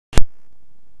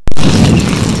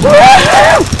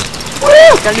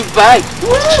got a new bike.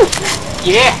 Woo!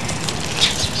 Yeah.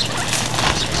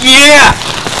 Yeah.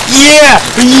 Yeah.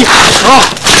 Oh.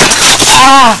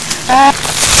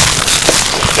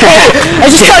 Hey, I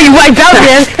just saw you wipe out,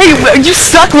 man. Hey, you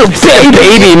suck, little baby.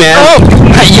 Baby, man. Oh.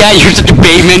 Yeah, you're such a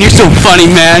baby, man. You're so funny,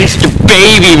 man. You're such a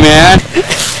baby, man.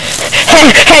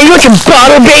 Hey, you want your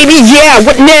bottle, baby? Yeah,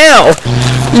 what now?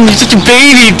 You're such a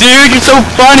baby, dude. You're so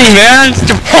funny, man.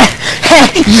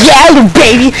 Yeah, little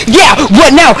baby. Yeah,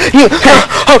 what now? You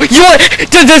want?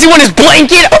 Does he want his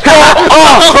blanket?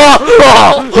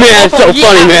 Man, it's so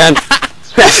funny, man.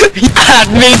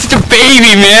 Man, such a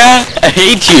baby, man. I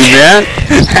hate you, man.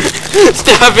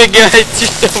 Stop it, guys.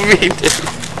 You're so mean, dude.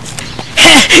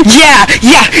 Yeah.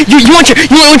 You want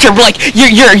your like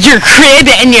your crib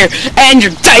and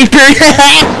your diaper.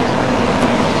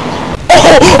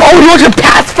 Oh, you want your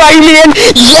pacifier, man?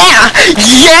 Yeah.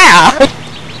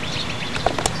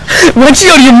 Why don't you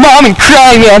go to your mom and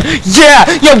cry, man? Yeah,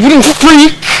 wooden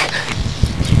freak.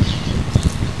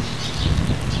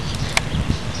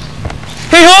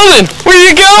 Hey, Holden, where are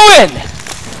you going?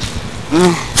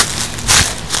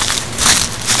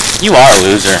 You are a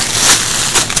loser.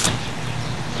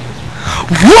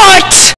 What?